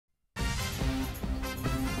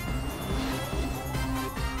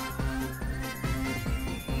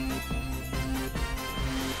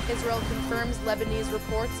Israel confirms Lebanese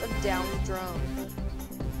reports of downed drone.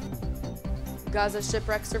 Gaza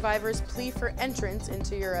shipwreck survivors plea for entrance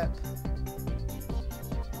into Europe.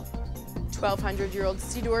 1,200-year-old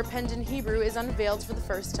Siddur penned in Hebrew is unveiled for the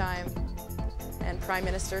first time. And Prime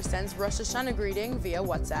Minister sends Rosh Hashanah greeting via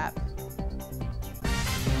WhatsApp.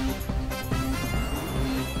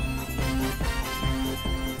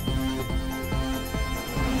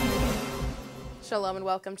 Shalom and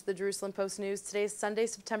welcome to the Jerusalem Post News. Today is Sunday,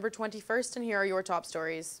 September 21st, and here are your top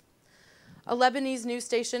stories. A Lebanese news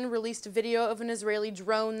station released a video of an Israeli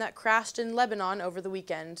drone that crashed in Lebanon over the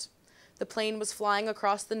weekend. The plane was flying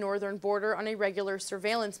across the northern border on a regular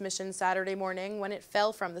surveillance mission Saturday morning when it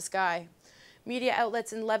fell from the sky. Media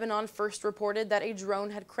outlets in Lebanon first reported that a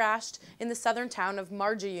drone had crashed in the southern town of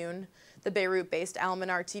Marjayun. The Beirut-based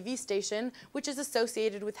Al-Manar TV station, which is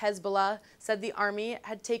associated with Hezbollah, said the army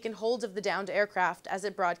had taken hold of the downed aircraft as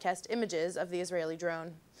it broadcast images of the Israeli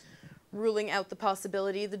drone. Ruling out the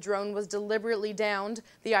possibility the drone was deliberately downed,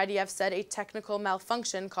 the IDF said a technical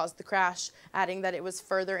malfunction caused the crash, adding that it was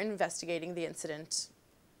further investigating the incident.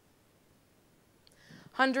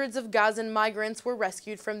 Hundreds of Gazan migrants were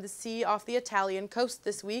rescued from the sea off the Italian coast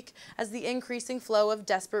this week as the increasing flow of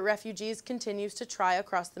desperate refugees continues to try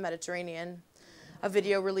across the Mediterranean. A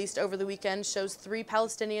video released over the weekend shows 3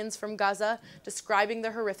 Palestinians from Gaza describing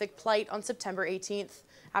their horrific plight on September 18th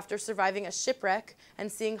after surviving a shipwreck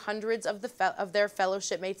and seeing hundreds of their fellow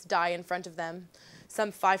shipmates die in front of them.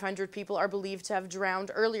 Some 500 people are believed to have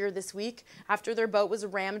drowned earlier this week after their boat was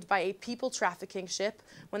rammed by a people trafficking ship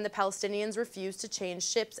when the Palestinians refused to change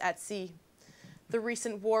ships at sea. The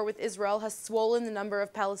recent war with Israel has swollen the number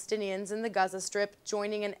of Palestinians in the Gaza Strip,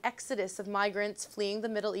 joining an exodus of migrants fleeing the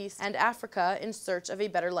Middle East and Africa in search of a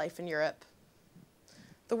better life in Europe.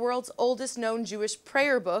 The world's oldest known Jewish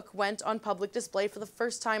prayer book went on public display for the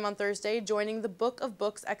first time on Thursday, joining the Book of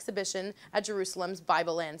Books exhibition at Jerusalem's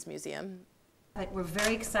Bible Lands Museum. We're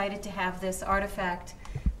very excited to have this artifact,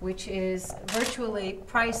 which is virtually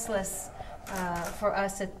priceless for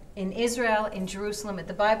us in Israel, in Jerusalem, at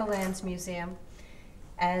the Bible Lands Museum,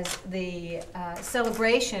 as the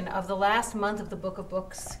celebration of the last month of the Book of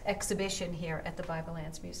Books exhibition here at the Bible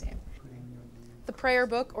Lands Museum. The prayer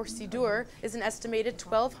book, or Siddur, is an estimated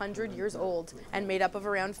 1,200 years old and made up of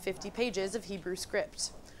around 50 pages of Hebrew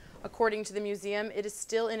script. According to the museum, it is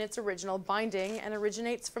still in its original binding and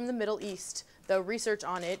originates from the Middle East, though research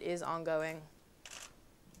on it is ongoing.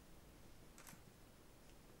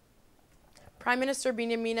 Prime Minister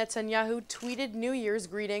Benjamin Netanyahu tweeted New Year's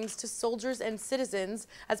greetings to soldiers and citizens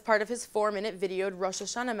as part of his 4-minute videoed Rosh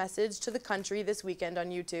Hashanah message to the country this weekend on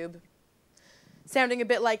YouTube. Sounding a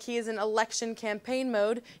bit like he is in election campaign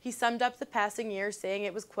mode, he summed up the passing year saying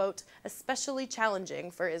it was, quote, especially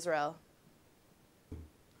challenging for Israel.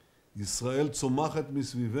 ישראל צומחת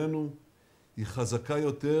מסביבנו, היא חזקה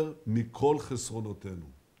יותר מכל חסרונותינו.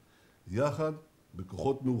 יחד,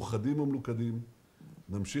 בכוחות מאוחדים ומלוכדים,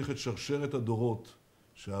 נמשיך את שרשרת הדורות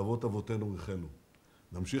שאבות אבותינו החלו.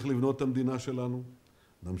 נמשיך לבנות את המדינה שלנו,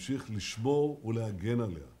 נמשיך לשמור ולהגן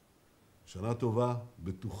עליה. שנה טובה,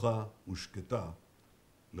 בטוחה ושקטה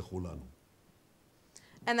לכולנו.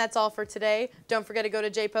 And that's all for today. Don't forget to go to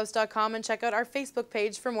jpost.com and check out our Facebook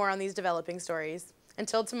page for more on these developing stories.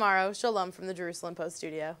 Until tomorrow, shalom from the Jerusalem Post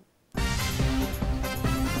studio.